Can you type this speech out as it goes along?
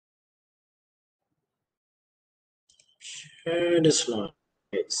And the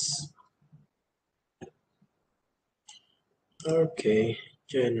slides. Okay,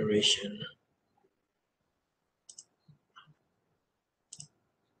 generation.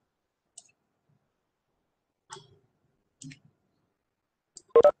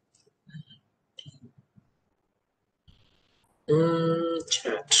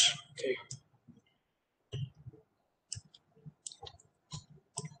 Chat. Okay.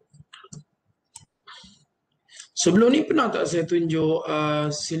 Sebelum ni pernah tak saya tunjuk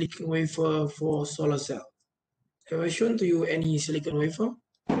silicon wafer for solar cell? Have I shown to you any silicon wafer?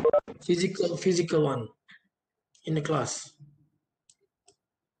 Physical one in the class.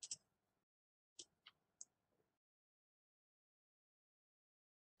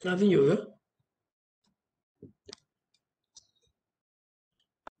 Pernah tunjuk ke?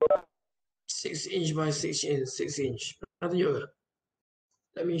 6" by 6". Pernah tunjuk ke?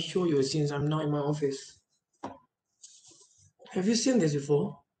 Let me show you since I'm not in my office. Have you seen this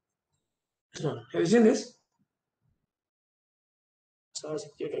before? This one. Have you seen this? So,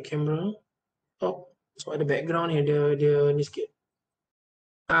 saya tunjuk kat kamera. Oh, so ada background ni, dia ni sikit.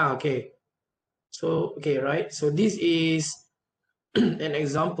 Okay. So, okay, right? So this is an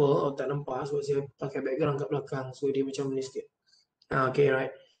example. Oh, tak nampak sebab saya pakai background kat belakang. So dia macam ni sikit. Okay,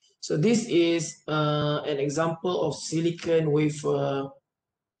 right. So this is an example of silicon wafer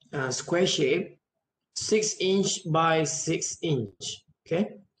square shape, 6" by 6".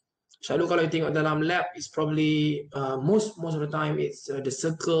 Okay. Selalu kalau you tengok dalam lab, it's probably most of the time it's the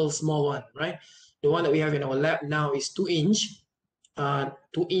circle small one, right? The one that we have in our lab now is 2". 2"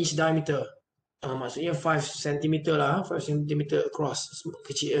 diameter. Maksudnya 5 cm lah, 5 cm across,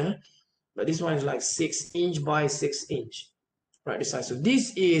 kecil. But this one is like 6" by 6". Right, the size. So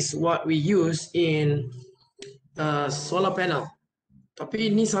this is what we use in solar panel.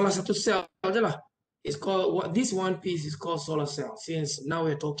 Tapi ini salah satu cell je lah. It's called, this one piece is called solar cell. Since now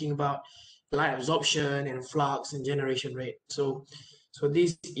we're talking about light absorption and flux and generation rate. So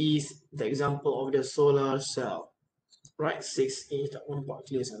this is the example of the solar cell. Right, 6". Tak nampak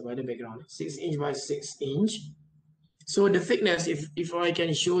clear by the background. 6" by 6". So the thickness, if I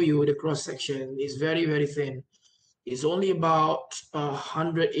can show you the cross section, is very thin. It's only about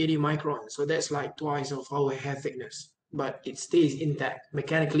 180 microns. So that's like twice of our hair thickness. But it stays intact,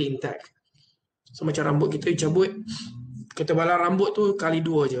 mechanically intact. So macam rambut kita cabut, ketebalan rambut tu kali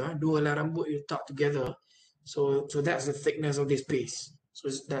 2 je. 2 helai rambut you tuck together. So that's the thickness of this piece. So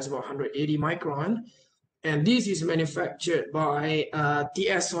that's about 180 micron. And this is manufactured by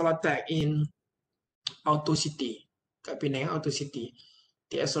TS Solartech in Auto City. Kat Penang, Auto City.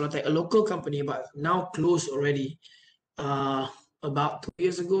 TS Solartech, a local company, but now closed already about 2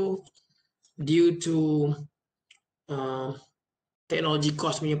 years ago due to technology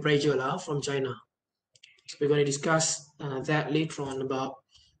cost pressure lah from China. So we're going to discuss that later on about,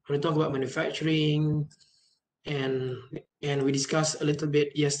 we're going to talk about manufacturing, and we discussed a little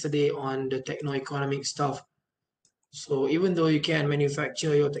bit yesterday on the techno-economic stuff. So even though you can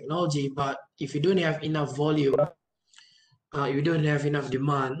manufacture your technology, but if you don't have enough volume, you don't have enough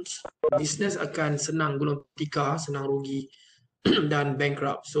demand, business akan senang gulung tikar, senang rugi dan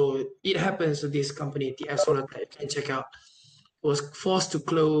bankrupt. So it happens to this company, TS Solartech, you can check out. Was forced to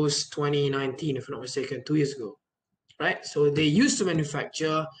close 2019, if I'm not mistaken, 2 years ago, right? So they used to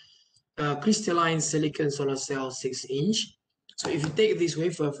manufacture crystalline silicon solar cell 6". So if you take this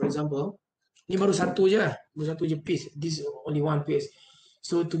wafer, for example, ni baru satu je piece. This is only one piece.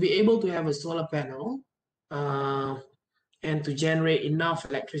 So to be able to have a solar panel and to generate enough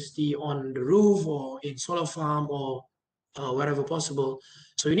electricity on the roof or in solar farm or wherever possible,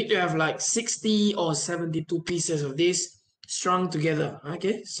 so you need to have like 60 or 72 pieces of this strung together,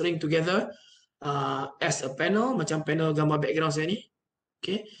 okay, string together as a panel, macam panel gambar background saya ni,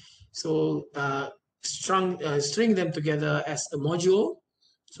 okay. So string them together as a module.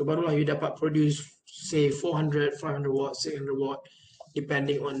 So barulah you dapat produce say 400, 500 watt, 600 watt,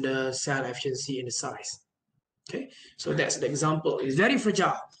 depending on the cell efficiency and the size. Okay, so that's the example. It's very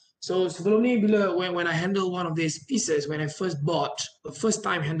fragile. So sebelum ni when I handle one of these pieces, when I first bought, the first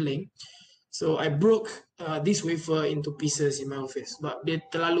time handling, so I broke this wafer into pieces in my office, but dia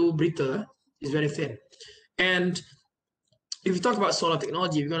terlalu brittle, it's very thin. And if you talk about solar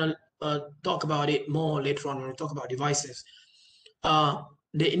technology, we're gonna talk about it more later on when we talk about devices.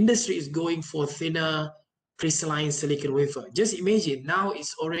 The industry is going for thinner crystalline silicon wafer. Just imagine, now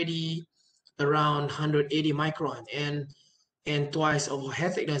it's already around 180 micron and twice of hair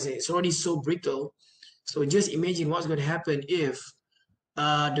thickness. It's already so brittle. So just imagine what's going to happen if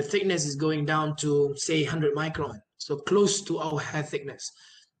the thickness is going down to say 100 micron, so close to our hair thickness.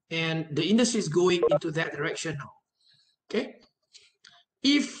 And the industry is going into that direction now. Okay,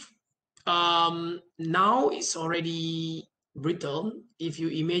 if now it's already brittle, if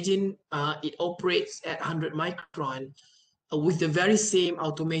you imagine it operates at 100 micron with the very same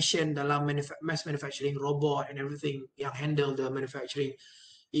automation dalam mass manufacturing, robot and everything yang handle the manufacturing,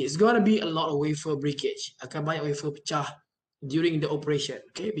 it's going to be a lot of wafer breakage, akan banyak wafer pecah during the operation,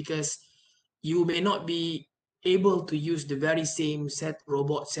 okay, because you may not be able to use the very same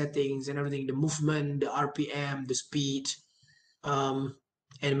robot settings and everything, the movement, the RPM, the speed,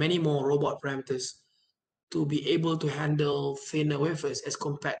 and many more robot parameters to be able to handle thinner wafers as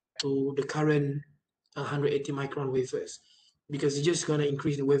compared to the current 180 micron wafers, because it's just going to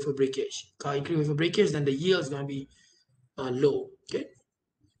increase the wafer breakage. If increase wafer breakage, then the yield is going to be low. Okay,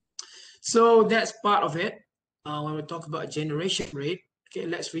 so that's part of it. When we talk about generation rate, okay,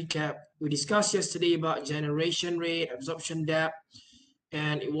 let's recap. We discussed yesterday about generation rate, absorption depth,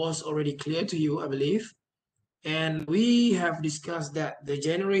 and it was already clear to you, I believe. And we have discussed that the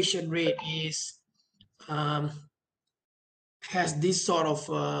generation rate is has this sort of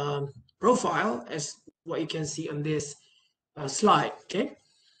profile as what you can see on this slide. Okay,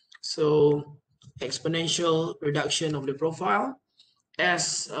 so exponential reduction of the profile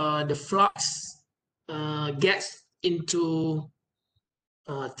as the flux gets into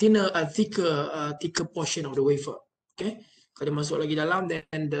thicker portion of the wafer. Okay, kalau masuk lagi dalam,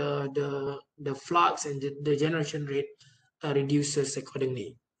 then the flux and the generation rate reduces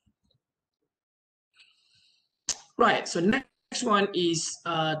accordingly. Right, so next one is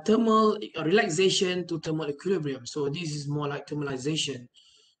thermal relaxation to thermal equilibrium. So this is more like thermalization.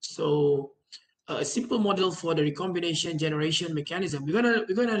 So a simple model for the recombination generation mechanism. We're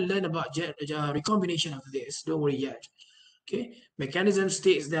gonna learn about recombination after this. Don't worry yet. Okay, mechanism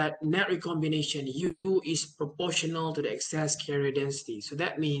states that net recombination U is proportional to the excess carrier density. So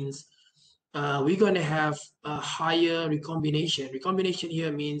that means we're gonna have a higher recombination. Recombination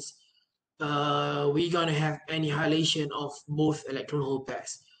here means we're gonna have annihilation of both electron hole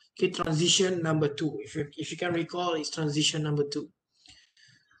pairs. Okay, transition number 2. If you can recall, it's transition number 2.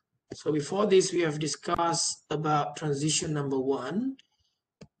 So before this, we have discussed about transition number 1,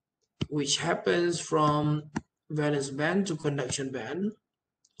 which happens from valence band to conduction band,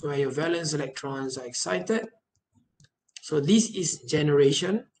 where your valence electrons are excited. So this is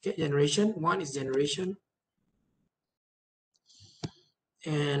generation. Okay, generation 1 is generation.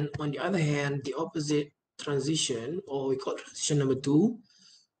 And on the other hand, the opposite transition, or we call transition number 2,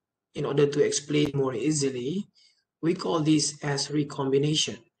 in order to explain more easily, we call this as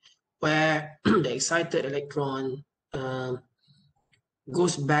recombination, where the excited electron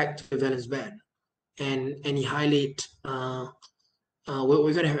goes back to the valence band and annihilate.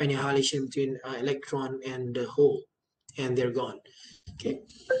 We're going to have annihilation between electron and the hole, and they're gone. Okay,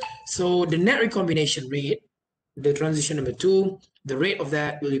 so the net recombination rate, the transition number 2, the rate of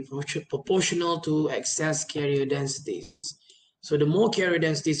that will be proportional to excess carrier densities. So the more carrier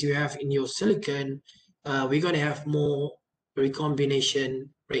densities you have in your silicon, we're going to have more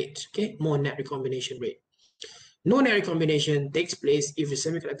recombination rate, okay, more net recombination rate. No net recombination takes place if the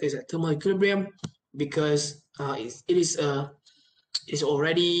semiconductor is at thermal equilibrium, because it's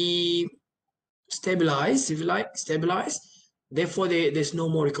already stabilized, if you like, stabilized. Therefore, there's no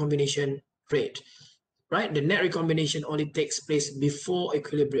more recombination rate, right? The net recombination only takes place before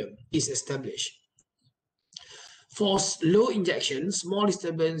equilibrium is established. For low injection, small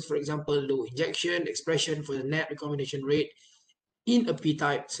disturbance, for example, low injection, expression for the net recombination rate in a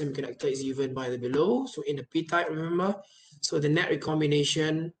p-type semiconductor is given by the below. So in a p-type, remember, so the net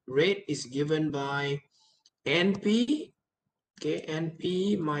recombination rate is given by NP, okay,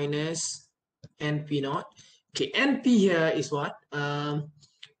 NP minus NP naught. Okay, NP here is what?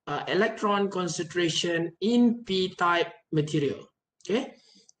 Electron concentration in p-type material. Okay,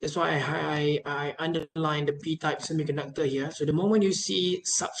 that's why I underline the p-type semiconductor here. So the moment you see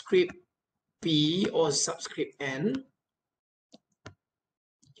subscript P or subscript N,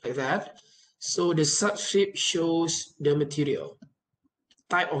 like that, so the subscript shows the material,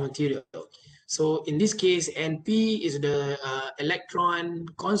 type of material. So in this case, NP is the electron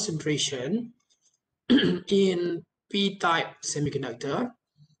concentration in p-type semiconductor,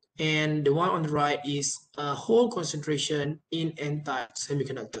 and the one on the right is hole concentration in n-type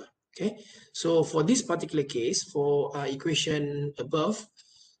semiconductor. Okay, so for this particular case, for equation above,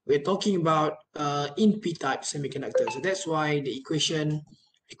 we're talking about in p-type semiconductor. So that's why the equation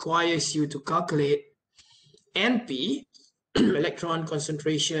requires you to calculate NP, electron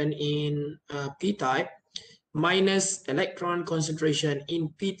concentration in p-type, minus electron concentration in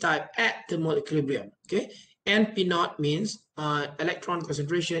p-type at thermal equilibrium. Okay, NP naught means electron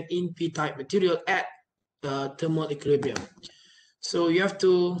concentration in p-type material at thermal equilibrium. So you have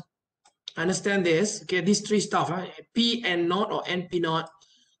to understand this. Okay, these three stuff, P N naught or NP naught.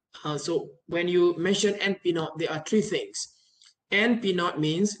 So when you mention NP naught, there are three things. NP naught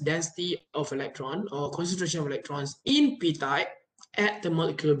means density of electron or concentration of electrons in p-type at thermal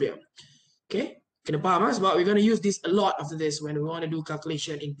equilibrium. Okay, kena faham, sebab we're going to use this a lot after this when we want to do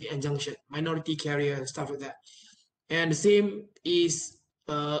calculation in p-n junction, minority carrier and stuff like that. And the same is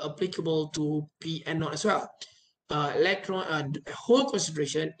applicable to p-n naught as well. Hole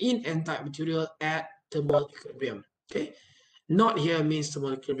concentration in n-type material at thermal equilibrium. Okay, not here means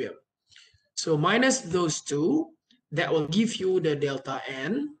thermal equilibrium. So minus those two, that will give you the delta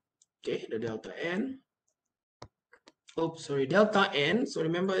n. Okay, the delta n. Oh, sorry, delta n. So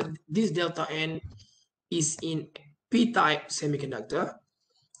remember, this delta n is in p-type semiconductor.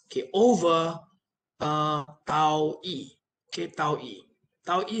 Okay, over tau e. Okay, tau e.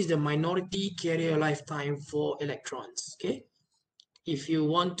 Tau e is the minority carrier lifetime for electrons. Okay, if you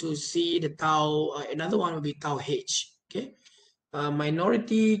want to see the tau, another one will be tau h. Okay,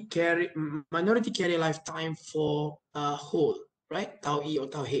 minority carrier lifetime for a hole, right? Tau e or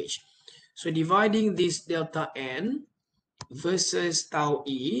tau h. So dividing this delta n versus tau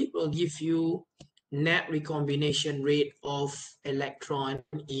e will give you net recombination rate of electron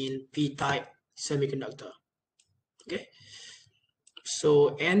in p-type semiconductor. Okay,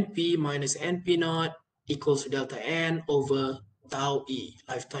 so np minus np naught equals delta n over tau e,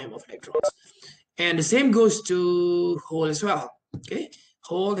 lifetime of electrons. And the same goes to hole as well. Okay,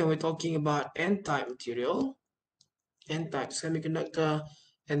 hole, then we're talking about n-type material, n-type semiconductor,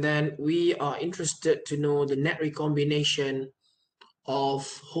 and then we are interested to know the net recombination of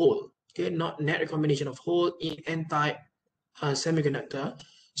hole. Okay, not net recombination of hole in n-type semiconductor.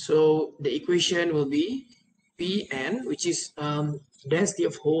 So the equation will be Pn, which is density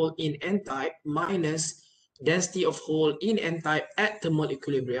of hole in n-type minus density of hole in n-type at thermal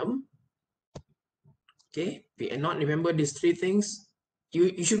equilibrium. Okay, Pn naught. Remember these three things.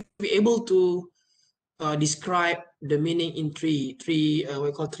 You should be able to describe the meaning in three what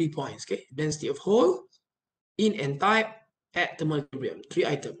we call 3 points. Okay, density of hole in n-type at thermal equilibrium. 3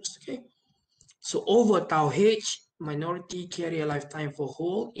 items. Okay, so over tau h, minority carrier lifetime for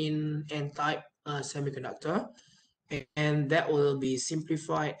hole in n-type semiconductor, and that will be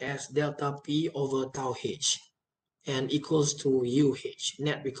simplified as delta p over tau h, and equals to UH,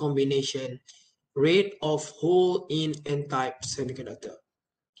 net recombination rate of hole in n-type semiconductor,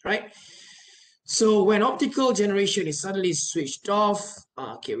 right? So when optical generation is suddenly switched off,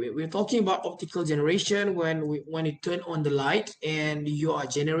 okay, we're talking about optical generation when you turn on the light and you are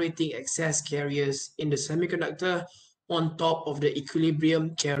generating excess carriers in the semiconductor on top of the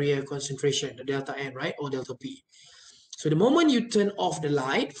equilibrium carrier concentration, the delta N, right, or delta P. So the moment you turn off the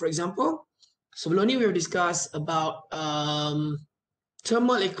light, for example, sebelum ni we have discussed about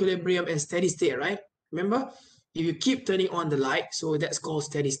thermal equilibrium and steady state, right? Remember, if you keep turning on the light, so that's called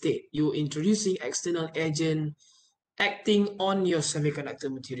steady state. You're introducing external agent acting on your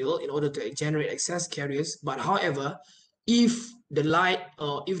semiconductor material in order to generate excess carriers. But however, if the light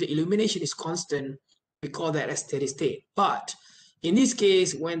or if the illumination is constant, we call that a steady state. But in this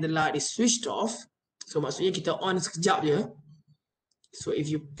case, when the light is switched off, so maksudnya kita on sekejap je. So if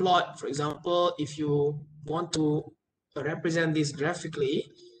you plot, for example, if you want to represent this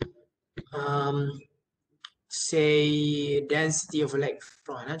graphically, say density of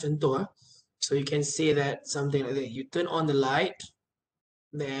electron, contoh. So you can say that something like that. You turn on the light,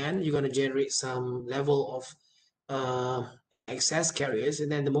 then you're going to generate some level of excess carriers,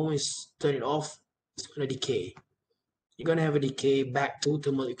 and then the moment you turn it off, it's going to decay. You're going to have a decay back to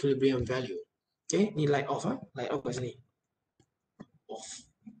thermal equilibrium value. Okay, need light off, light off kat sini. Off.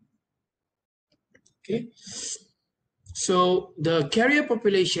 Okay. So the carrier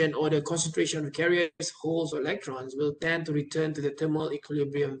population or the concentration of carriers, holes, or electrons will tend to return to the thermal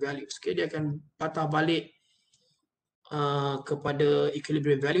equilibrium values. Okay, dia akan patah balik kepada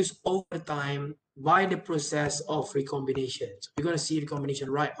equilibrium values over time by the process of recombination. So we're going to see recombination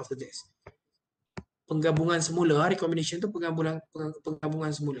right after this. Penggabungan semula, recombination itu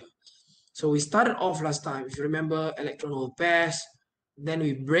penggabungan semula. So we started off last time, if you remember, electron hole pairs. Then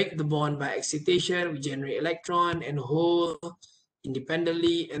we break the bond by excitation, we generate electron and hole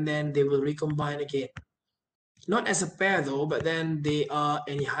independently, and then they will recombine again. Not as a pair though, but then they are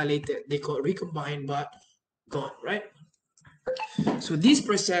annihilated. They call recombine but gone, right? So this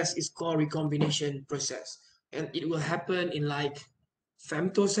process is called recombination process, and it will happen in like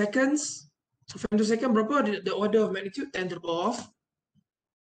femtoseconds. So femtosecond berapa? The order of magnitude 10 to the power of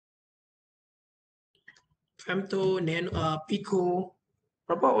femto, nano, pico.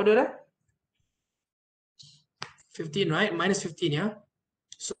 Berapa order dah? 15, right? Minus 15, yeah?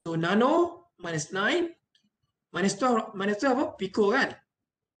 So nano minus 9, minus 12 apa? Pico kan?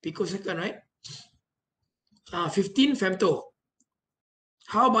 Picosecond, right? 15 femto.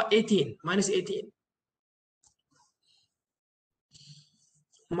 How about 18? Minus 18.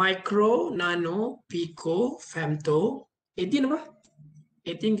 Micro, nano, pico, femto. 18 apa?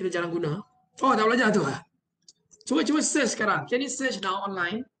 18 kita jarang guna. Oh, tak belajar tu lah. Cuba search sekarang. Can you search now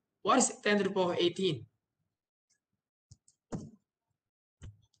online? What is 10 to the power 18?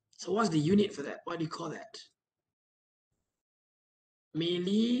 So what's the unit for that? What do you call that?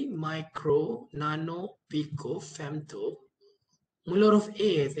 Milli, micro, nano, pico, femto. Mula huruf A,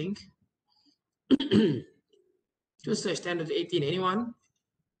 I think. Just search 10 to the 18. Anyone?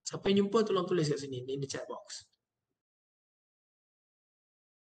 Siapa yang jumpa tolong tulis kat sini in the chat box.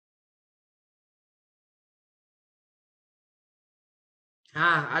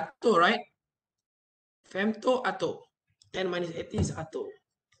 Atto, right? Femto, atto. 10 minus 18 is atto.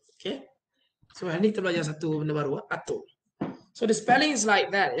 Okay? So hari ni kita belajar satu benda baru, atto. So the spelling is like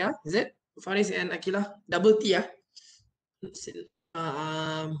that, yeah? Is it? Faris and Akila, double T, yeah?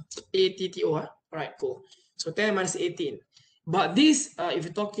 A-T-T-O, huh? Alright, cool. So 10 minus 18. But this, if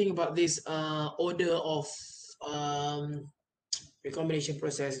you're talking about this order of recombination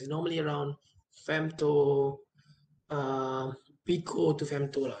process, is normally around femto, pico to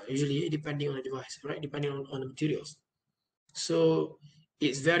femto, usually depending on the device, right? Depending on the materials. So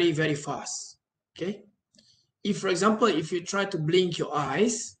it's very, very fast, okay? If, for example, if you try to blink your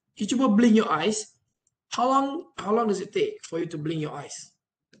eyes, you cuba blink your eyes, how long does it take for you to blink your eyes?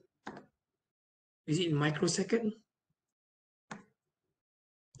 Is it in microsecond?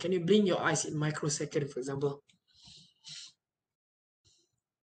 Can you blink your eyes in microsecond, for example?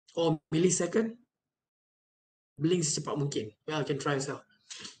 Or millisecond? Blink secepat mungkin. Yeah, you can try yourself.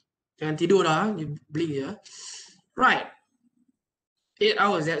 Jangan tidur lah, you blink ya. Right. 8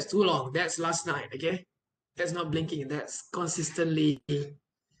 hours, that's too long. That's last night, okay? That's not blinking, that's consistently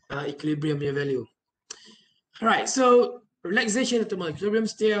equilibrium value. All right, so relaxation to equilibrium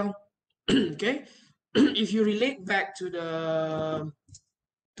still, okay? If you relate back to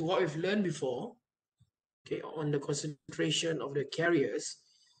what we've learned before, okay, on the concentration of the carriers,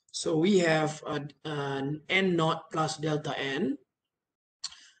 so we have an N naught plus delta N,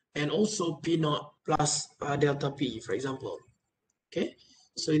 and also P naught plus delta P, for example. Okay,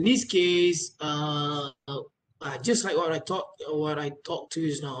 so in this case, just like what I talked to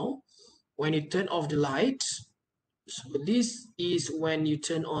you now, when you turn off the light, so this is when you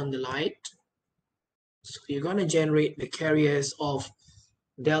turn on the light. So you're going to generate the carriers of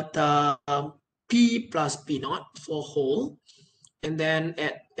delta P plus P naught for whole. And then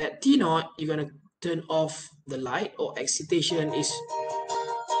at T naught, you're going to turn off the light, or excitation is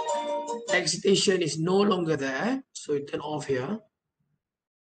no longer there. So you turn off here.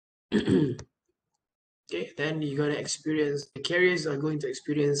 Okay, then you're going to experience, the carriers are going to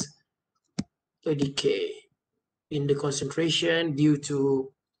experience a decay in the concentration due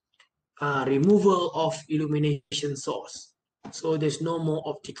to removal of illumination source. So there's no more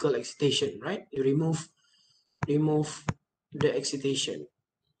optical excitation, right? You remove the excitation.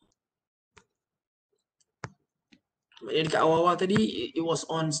 Dekat awal-awal tadi, it was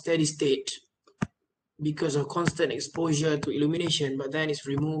on steady state because of constant exposure to illumination, but then it's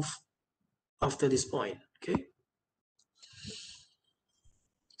removed after this point, okay?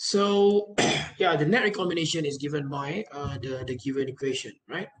 So, yeah, the net recombination is given by the given equation,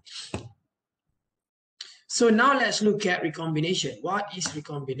 right? So now let's look at recombination. What is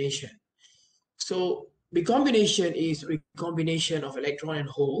recombination? So recombination is recombination of electron and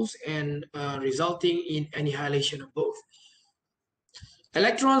holes, and resulting in annihilation of both.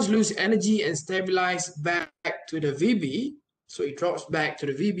 Electrons lose energy and stabilize back to the VB. So it drops back to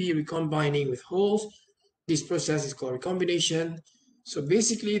the VB, recombining with holes. This process is called recombination. So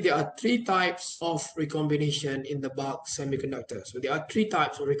basically, there are 3 types of recombination in the bulk semiconductor. So there are 3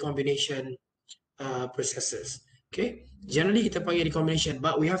 types of recombination processes. Okay, generally kita panggil recombination,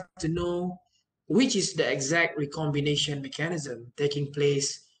 but we have to know which is the exact recombination mechanism taking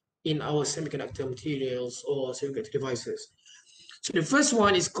place in our semiconductor materials or semiconductor devices. So the first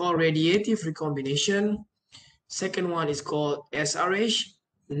one is called radiative recombination. Second one is called SRH,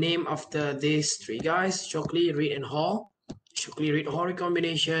 named after these 3 guys, Shockley, Reed, and Hall. Shockley, Reed, Hall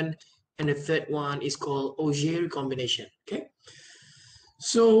recombination. And the third one is called Auger recombination. Okay.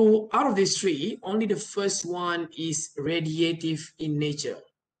 So out of these 3, only the first one is radiative in nature.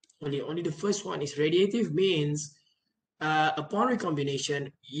 Only the first one is radiative, means upon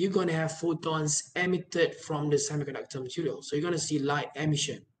recombination, you're going to have photons emitted from the semiconductor material. So you're going to see light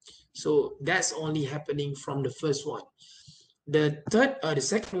emission. So that's only happening from the first one. The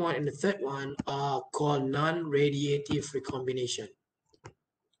second one and the third one are called non-radiative recombination.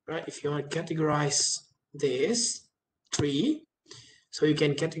 Right? If you want to categorize this three, so you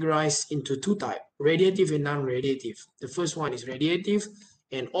can categorize into two types, radiative and non-radiative. The first one is radiative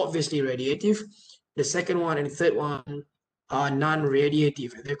and obviously radiative. The second one and the third one are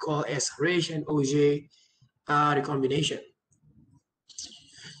non-radiative, and they're called as RAGE and Auger recombination.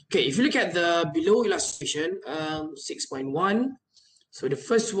 Okay, if you look at the below illustration, 6.1, so the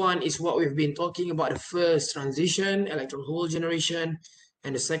first one is what we've been talking about, the first transition, electron hole generation,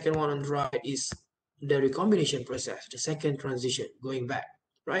 and the second one on the right is the recombination process, the second transition going back,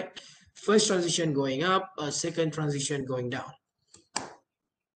 right? First transition going up, second transition going down.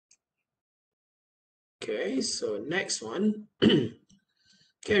 Okay, so next one.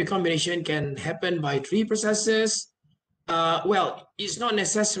 Okay, recombination can happen by three processes. Well, it's not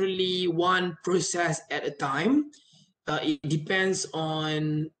necessarily one process at a time. It depends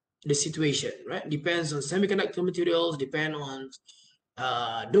on the situation, right? Depends on semiconductor materials, depend on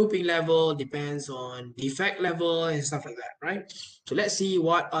doping level, depends on defect level and stuff like that, right? So let's see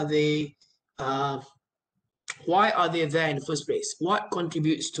what are they, why are they there in the first place? What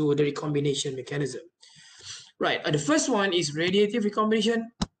contributes to the recombination mechanism? Right, the first one is radiative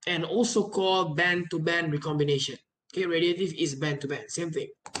recombination and also called band-to-band recombination. Okay, radiative is band-to-band, same thing.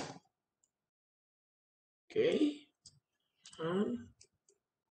 Okay.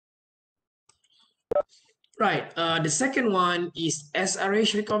 Right, the second one is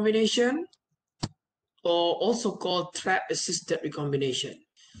SRH recombination, or also called trap-assisted recombination.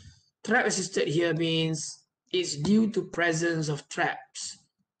 Trap-assisted here means it's due to presence of traps.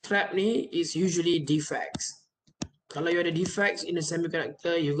 Trap ni is usually defects. Kalau you ada defects in the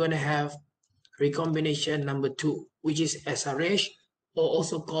semiconductor, you're going to have recombination number 2, which is SRH, or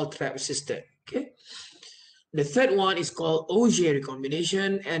also called trap-assisted. Okay. The third one is called Auger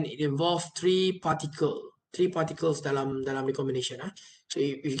recombination, and it involves three particles dalam recombination. So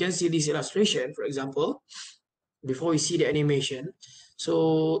if you can see this illustration, for example, before we see the animation.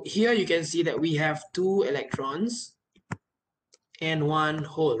 So here you can see that we have 2 electrons and 1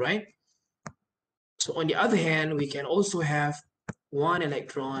 hole, right? So on the other hand, we can also have 1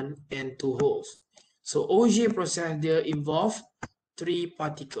 electron and 2 holes. So Auger process there involve 3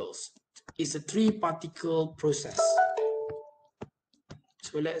 particles. It's a 3-particle process.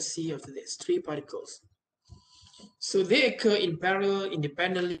 So let's see after this, 3 particles. So they occur in parallel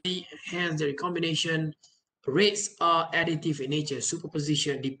independently, hence the recombination rates are additive in nature,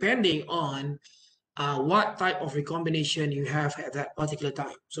 superposition, depending on what type of recombination you have at that particular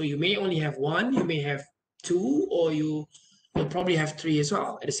time. So you may only have 1, you may have 2, or you'll probably have 3 as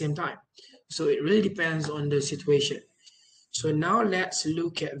well at the same time. So it really depends on the situation. So now let's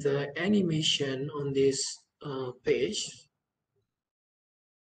look at the animation on this page.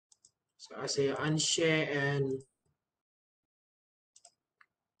 So I say unshare and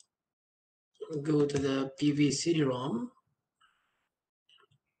go to the PV CD-ROM.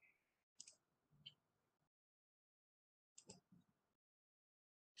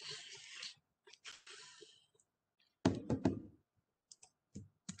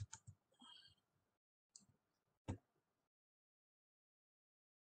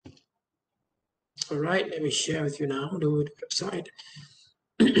 All right, let me share with you now the website.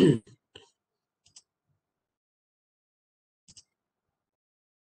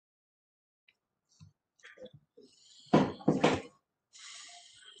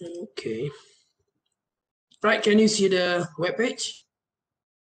 Okay. Right, can you see the web page?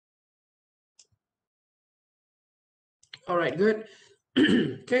 All right, good.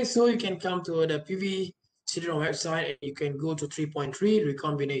 Okay, so you can come to the PV CD-ROM website and you can go to 3.3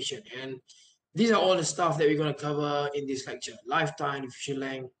 recombination, and these are all the stuff that we're going to cover in this lecture: lifetime, diffusion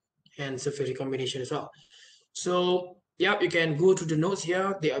length, and surface recombination as well. So yep, you can go to the notes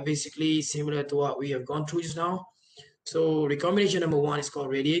here. They are basically similar to what we have gone through just now. So recombination number 1 is called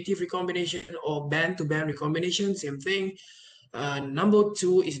radiative recombination or band-to-band recombination, same thing. Number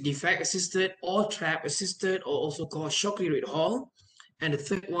 2 is defect assisted or trap assisted, or also called Shockley rate Hall. And the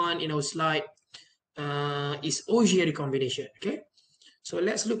third one in our slide is Auger recombination. Okay, so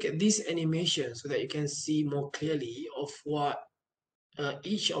let's look at this animation so that you can see more clearly of what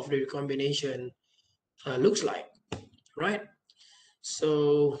each of the recombination looks like, right?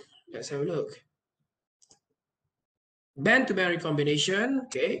 So let's have a look. Band-to-band recombination,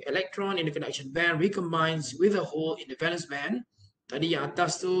 okay, electron in the conduction band recombines with a hole in the valence band. Tadi yang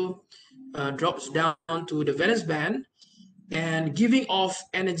atas tu drops down to the valence band and giving off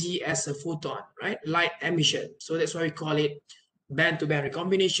energy as a photon, right? Light emission. So that's why we call it band-to-band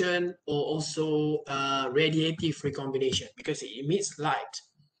recombination, or also radiative recombination because it emits light.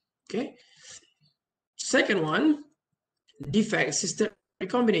 Okay. Second one, defect-assisted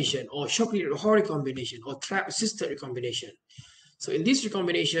recombination or shock-lead Hall recombination or trap-assisted recombination. So in this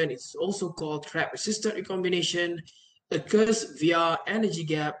recombination, it's also called trap-assisted recombination, occurs via energy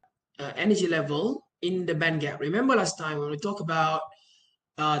gap, energy level in the band gap. Remember last time when we talked about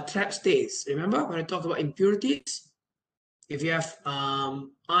trap states, remember when I talk about impurities, if you have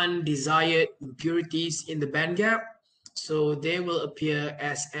undesired impurities in the band gap, so they will appear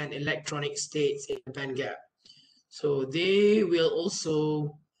as an electronic state in the band gap. So they will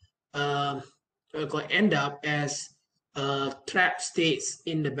also end up as trap states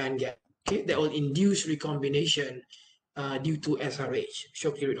in the band gap. Okay, that will induce recombination due to SRH,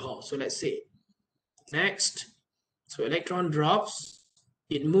 shock-lead Hall. So let's say next, so electron drops,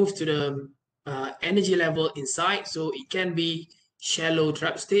 it moves to the energy level inside, so it can be shallow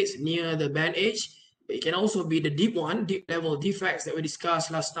trap states near the band edge. It can also be the deep level defects that we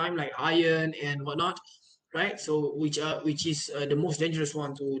discussed last time, like iron and whatnot, right? So which is the most dangerous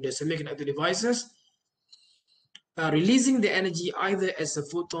one to the semiconductor devices. Releasing the energy either as a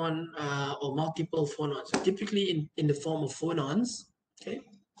photon or multiple phonons, so typically in the form of phonons. Okay.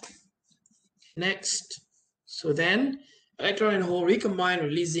 Next, so then electron and hole recombine,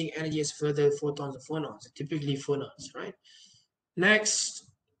 releasing energy as further photons or phonons, typically phonons, right? Next,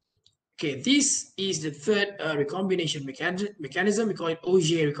 okay, this is the third recombination mechanism. We call it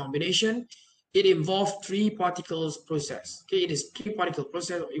Auger recombination. It involves three particles process. Okay, it is three-particle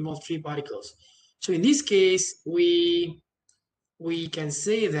process, involves three particles. So in this case, we can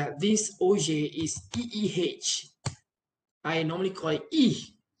say that this Auger is EEH. I normally call it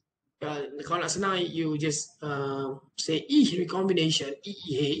E. Kalau nak senang, you just say E recombination,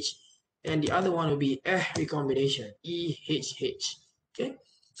 EEH, and the other one will be recombination, EHH. Okay,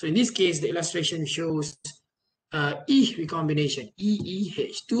 so in this case, the illustration shows E recombination,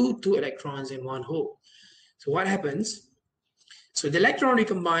 EEH, two electrons and one hole. So what happens? So the electron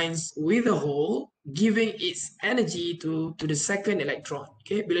recombines with the hole, giving its energy to the second electron.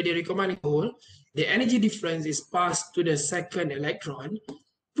 Okay, bila dia recombine with the hole, the energy difference is passed to the second electron,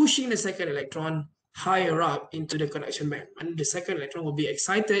 pushing the second electron higher up into the conduction band. And the second electron will be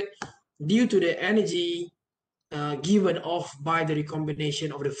excited due to the energy given off by the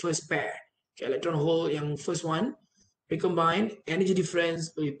recombination of the first pair. Okay, electron hole yang first one recombine, energy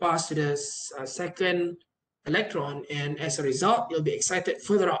difference will be passed to the second electron, and as a result, it'll be excited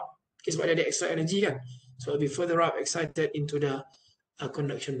further up. Because sebab dia ada extra energy kan, so it'll be further up, excited into the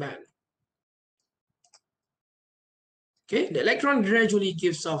conduction band. Okay, the electron gradually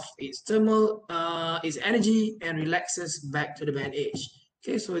gives off its thermal, its energy and relaxes back to the band edge.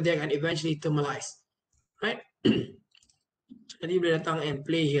 Okay, so they can eventually thermalize, right? Jadi boleh datang and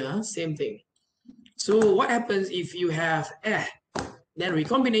play here, same thing. So what happens if you have then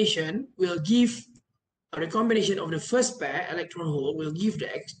recombination will give a recombination of the first pair electron hole will give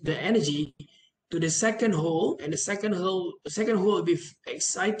the energy to the second hole, and the second hole will be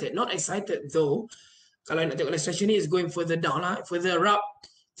excited, not excited though. Kalau nak tengok illustration ni is going further down lah,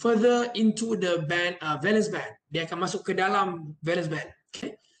 further into the band, valence band. Dia akan masuk ke dalam valence band.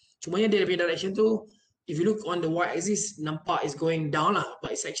 Okay. Cumanya dia punya direction tu, if you look on the y-axis, nampak is going down lah,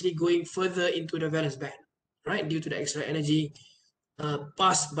 but it's actually going further into the valence band, right? Due to the extra energy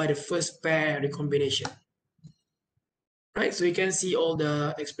passed by the first pair recombination. Right, so you can see all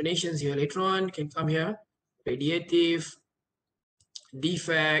the explanations here later on. Can come here, radiative,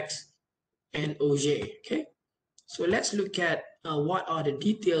 defects, and Auger. Okay, so let's look at what are the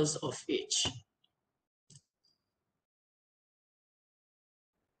details of each.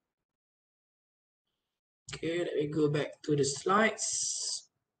 Okay, let me go back to the slides.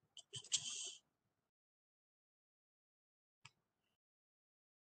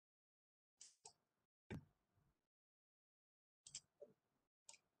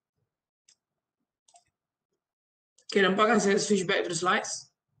 Okay, nampak kan saya switch back to the slides?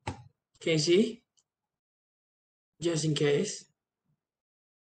 Can you see? Just in case.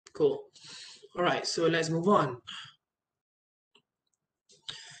 Cool. All right, so let's move on.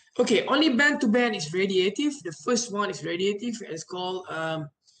 Okay, only band-to-band is radiative. The first one is radiative, and it's called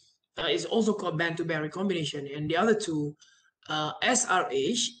is also called band-to-band recombination, and the other two,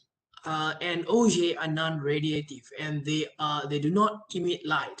 SRH and Auger, are non-radiative, and they do not emit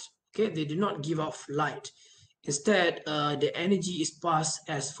light. Okay, they do not give off light. Instead, the energy is passed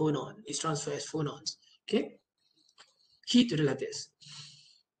as phonon, is transferred as phonons. Okay, heat to the lattice.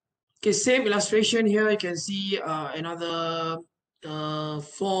 Okay, same illustration here. You can see another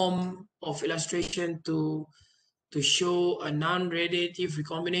form of illustration to to show a non-radiative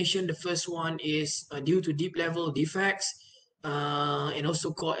recombination. The first one is due to deep level defects, and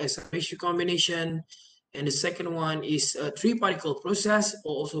also called as a mesh recombination. And the second one is a three-particle process,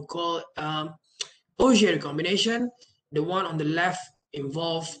 or also called Auger recombination. The one on the left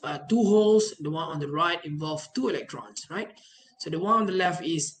involves two holes. The one on the right involves two electrons, right? So the one on the left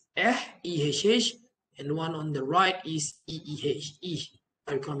is EHH, and the one on the right is EEH,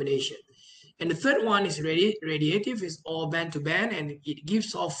 recombination. And the third one is radiative, is all band-to-band, and it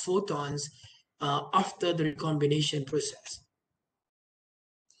gives off photons after the recombination process.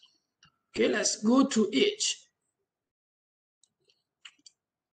 Okay, let's go through each.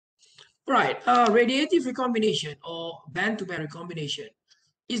 Right, radiative recombination or band-to-band recombination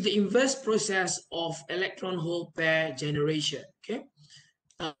is the inverse process of electron-hole pair generation, okay,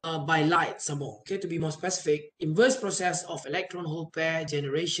 by light some more. Okay, to be more specific, inverse process of electron-hole pair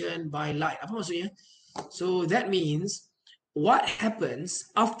generation by light. Apa maksudnya? So that means what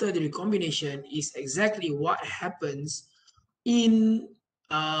happens after the recombination is exactly what happens in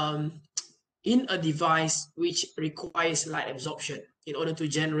a device which requires light absorption in order to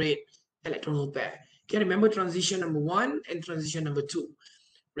generate electron-hole pair. Okay, remember transition number 1 and transition number 2.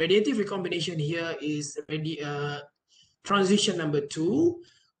 Radiative recombination here is transition number 2,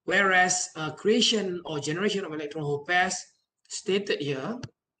 whereas creation or generation of electron-hole pairs stated here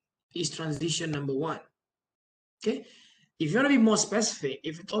is transition number 1. Okay, if you want to be more specific,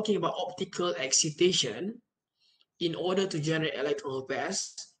 if you're talking about optical excitation in order to generate electron-hole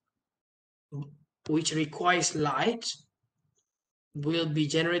pairs, which requires light, will be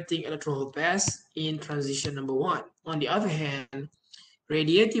generating electron-hole pairs in transition number 1. On the other hand,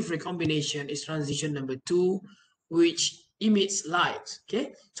 radiative recombination is transition number 2, which emits light.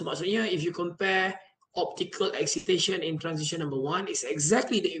 Okay, so maksudnya if you compare optical excitation in transition number 1, it's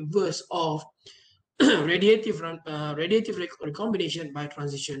exactly the inverse of radiative recombination by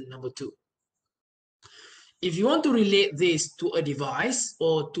transition number 2. If you want to relate this to a device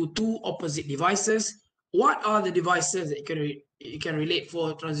or to two opposite devices, what are the devices that you can relate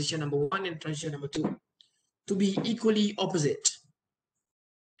for transition number 1 and transition number 2 to be equally opposite?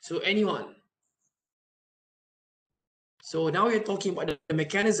 So anyone? So now we're talking about the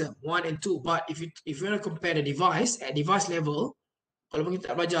mechanism 1 and 2, but if you want to compare the device at device level, walaupun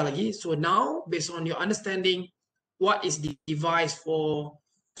kita tak belajar lagi, so now based on your understanding, what is the device for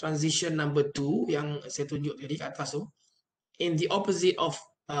transition number 2 yang saya tunjuk tadi kat atas tu, in the opposite of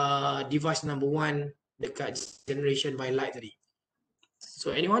device number 1 dekat generation by light tadi.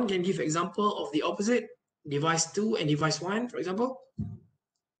 So anyone can give example of the opposite, device 2 and device 1, for example?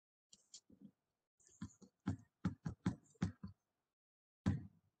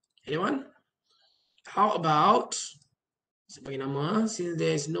 Anyone? How about, sebagai nama, since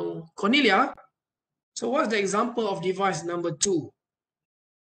there is no Cornelia, so what's the example of device number 2?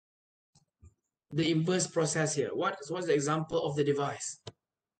 The inverse process here. What's the example of the device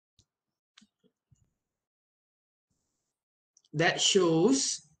that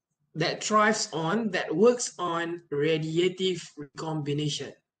shows, that thrives on, that works on radiative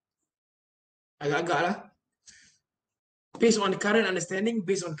recombination? Agak-agak lah. Based on current understanding,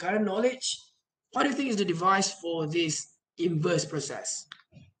 based on current knowledge, what do you think is the device for this inverse process?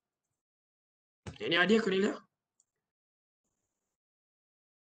 Any idea, Cornelia?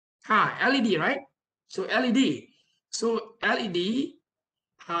 LED, right? So LED. So LED,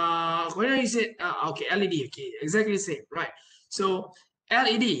 Cornelia said, okay, LED, okay, exactly the same, right? So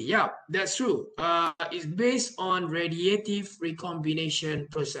LED, yeah, that's true. It's based on radiative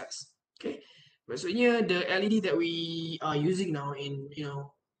recombination process. Okay, maksudnya the LED that we are using now in your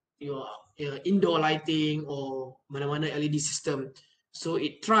indoor lighting or mana-mana LED system, so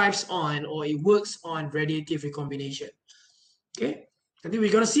it thrives on, or it works on radiative recombination. Okay, I think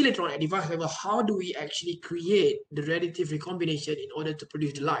we're going to see later on at device level how do we actually create the radiative recombination in order to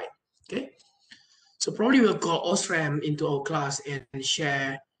produce the light. Okay, so probably we'll call Osram into our class and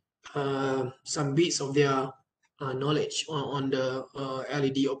share some bits of their knowledge on the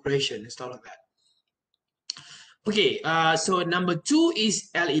LED operation and stuff like that. Okay, so number 2 is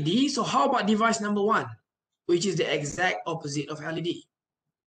LED. So how about device number 1, which is the exact opposite of LED?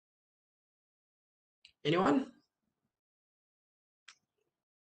 Anyone?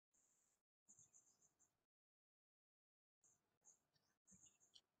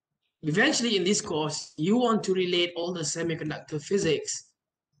 Eventually in this course, you want to relate all the semiconductor physics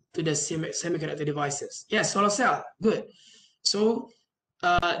to the semiconductor devices. Yes, solar cell, good. So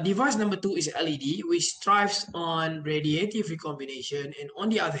device number 2 is LED, which thrives on radiative recombination, and on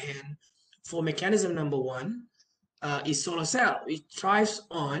the other hand, for mechanism number 1 is solar cell, which thrives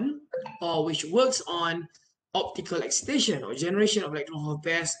on, or which works on optical excitation or generation of electron hole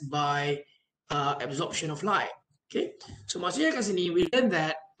pairs by absorption of light. Okay, so maksudnya kat sini we learn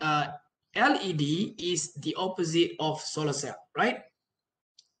that LED is the opposite of solar cell, right?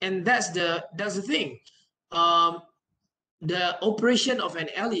 And that's the thing. The operation of an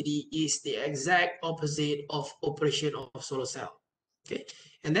LED is the exact opposite of operation of solar cell. Okay,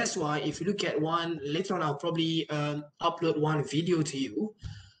 and that's why if you look at one later on, I'll probably upload one video to you.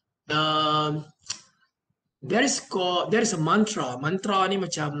 There is a mantra. Mantra ni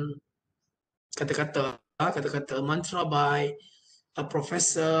macam kata-kata mantra by a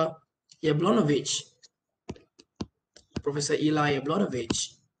Professor Yablonovich, Professor Eli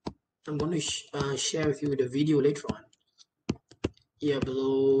Yablonovich. I'm going to share with you the video later on.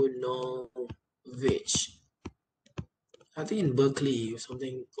 Yablonovich, I think in Berkeley or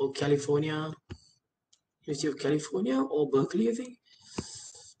something, or California, University of California or Berkeley, I think.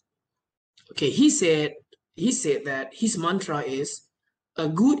 Okay, he said that his mantra is a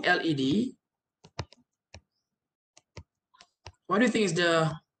good LED. What do you think is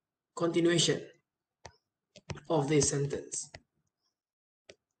the continuation of this sentence?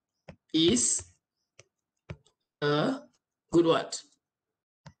 Is a good what?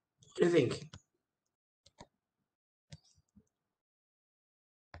 What do you think?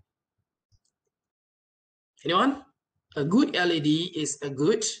 Anyone? A good LED is a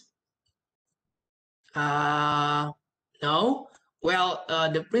good. No. Well,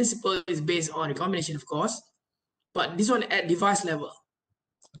 the principle is based on recombination, of course, but this one at device level.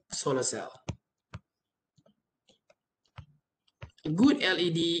 Solar cell. A good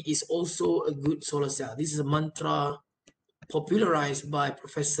LED is also a good solar cell. This is a mantra popularized by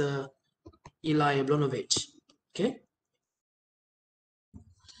Professor Eli Yablonovich. Okay.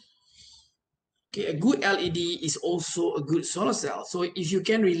 Okay, a good LED is also a good solar cell. So if you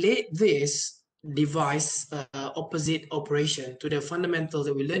can relate this device opposite operation to the fundamentals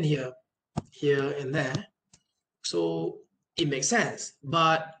that we learn here and there, so it makes sense.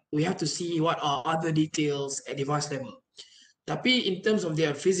 But we have to see what are other details at device level. Tapi in terms of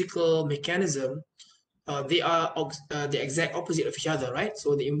their physical mechanism, they are the exact opposite of each other, right?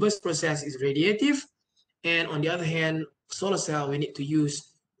 So the inverse process is radiative, and on the other hand, solar cell, we need to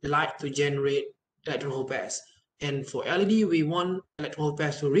use light to generate electron hole pairs. And for LED, we want electron hole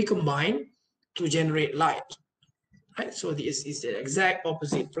pairs to recombine to generate light, right? So this is the exact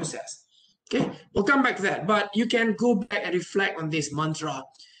opposite process. Okay, we'll come back to that, but you can go back and reflect on this mantra.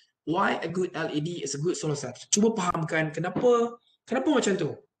 Why a good LED is a good solar cell? Cuba fahamkan kenapa macam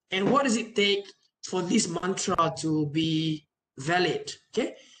tu, and what does it take for this mantra to be valid?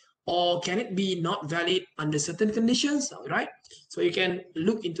 Okay, or can it be not valid under certain conditions? Right, so you can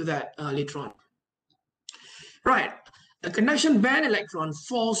look into that later on. Right, a conduction band electron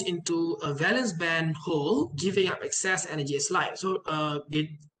falls into a valence band hole, giving up excess energy as light. So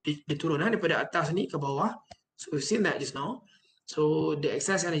dia turun daripada atas ni ke bawah. So we've seen that just now. So the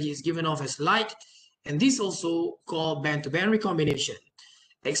excess energy is given off as light, and this also called band-to-band recombination.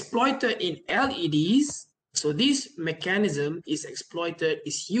 Exploited in LEDs. So this mechanism is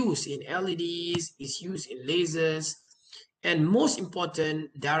used in LEDs, is used in lasers, and most important,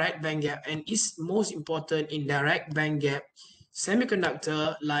 direct bandgap, and is most important in direct bandgap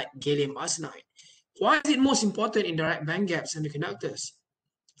semiconductor like gallium arsenide. Why is it most important in direct bandgap semiconductors?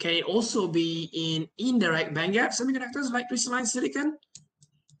 Can it also be in indirect bandgap semiconductors like crystalline silicon?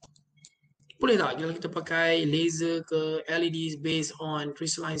 Boleh tak kalau kita pakai laser ke LEDs based on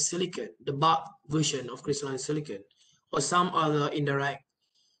crystalline silicon, the bulk version of crystalline silicon, or some other indirect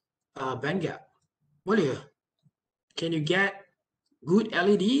bandgap? Boleh ke? Can you get good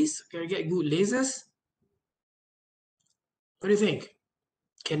LEDs? Can you get good lasers? What do you think?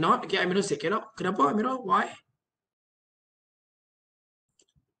 Cannot? Okay, Amiro say cannot. Kenapa, Amiro? Why?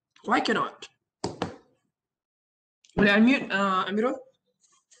 Why cannot? Boleh unmute, Amiro?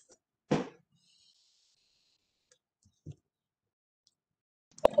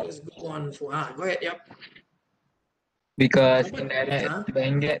 Let's go on for go ahead. Yep. Because indirect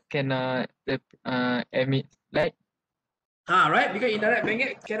bandgap cannot emit light. Right. Because indirect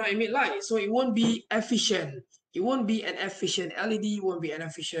bandgap cannot emit light, so it won't be efficient. It won't be an efficient LED. Won't be an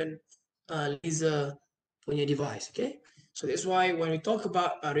efficient laser punya device. Okay. So that's why when we talk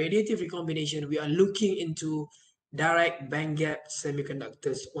about radiative recombination, we are looking into direct bandgap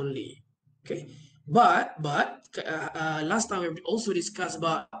semiconductors only. Okay. But last time we also discussed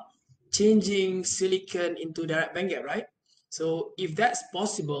about changing silicon into direct bandgap, right? So if that's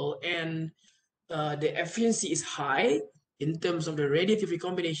possible and the efficiency is high in terms of the radiative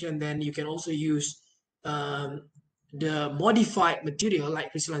recombination, then you can also use the modified material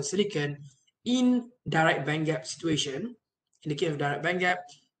like crystalline silicon in direct band gap situation, in the case of direct band gap,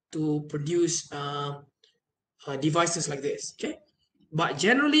 to produce devices like this. Okay, but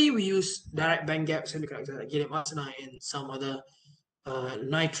generally we use direct band gap semiconductors like gallium arsenide and some other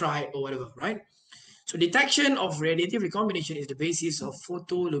nitride or whatever, right? So detection of radiative recombination is the basis of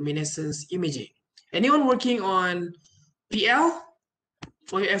photoluminescence imaging. Anyone working on PL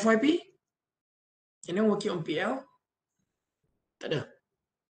for your FYP? Anyone working on PL? Tak ada.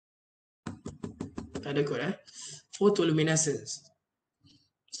 Tak ada kot, photoluminescence.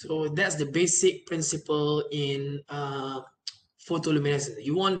 So that's the basic principle in photoluminescence.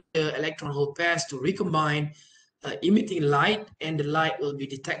 You want the electron hole pairs to recombine, emitting light, and the light will be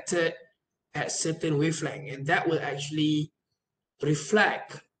detected at certain wavelength, and that will actually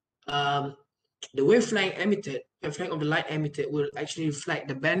reflect the wavelength emitted, wavelength of the light emitted will actually reflect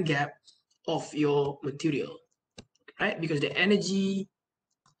the band gap of your material, right? Because the energy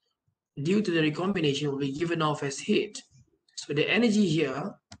due to the recombination will be given off as heat. So the energy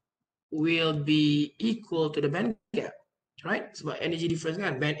here will be equal to the band gap, right? So energy difference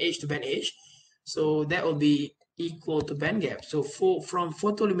kan, band H to band H. So that will be equal to band gap. So from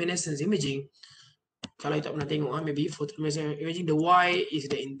photoluminescence imaging, kalau you tak pernah tengok, maybe photoluminescence imaging, the Y is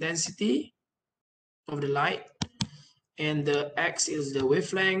the intensity of the light and the X is the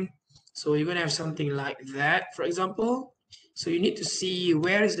wavelength. So you're gonna have something like that, for example. So you need to see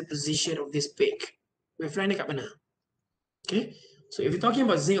where is the position of this peak. Wavelength dekat mana? Okay. So if you're talking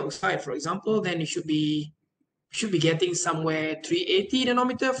about zinc oxide, for example, then you should be getting somewhere 380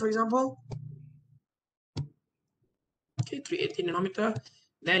 nanometer, for example. Okay, 380 nanometer.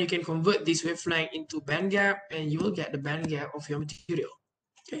 Then you can convert this wavelength into band gap, and you will get the band gap of your material.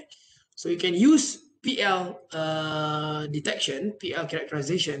 Okay, so you can use PL detection, PL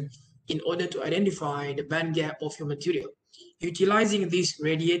characterization, in order to identify the band gap of your material, utilizing this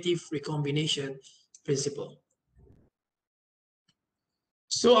radiative recombination principle.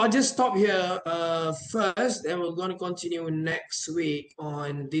 So I'll just stop here first, and we're going to continue next week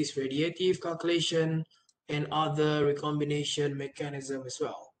on this radiative calculation and other recombination mechanism as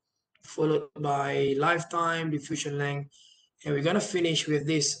well, followed by lifetime, diffusion length, and we're going to finish with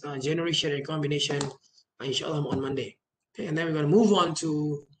this generation recombination, inshallah, on Monday. Okay, and then we're going to move on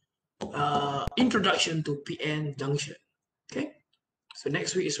to introduction to PN junction. Okay, so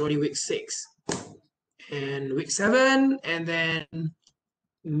next week is already week 6 and week 7, and then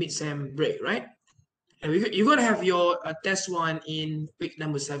mid-sem break, right? And you're going to have your test 1 in week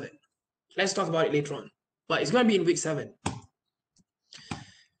number 7. Let's talk about it later on. But it's going to be in week 7.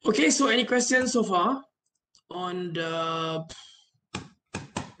 Okay, so any questions so far on the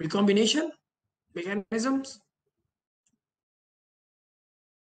recombination mechanisms?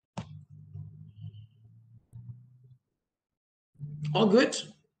 All good?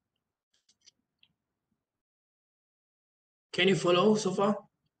 Can you follow so far?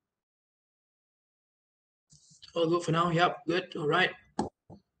 All good for now? Yep, good. All right.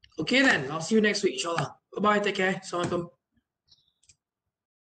 Okay then, I'll see you next week, inshallah. Bye-bye, take care. Assalamualaikum.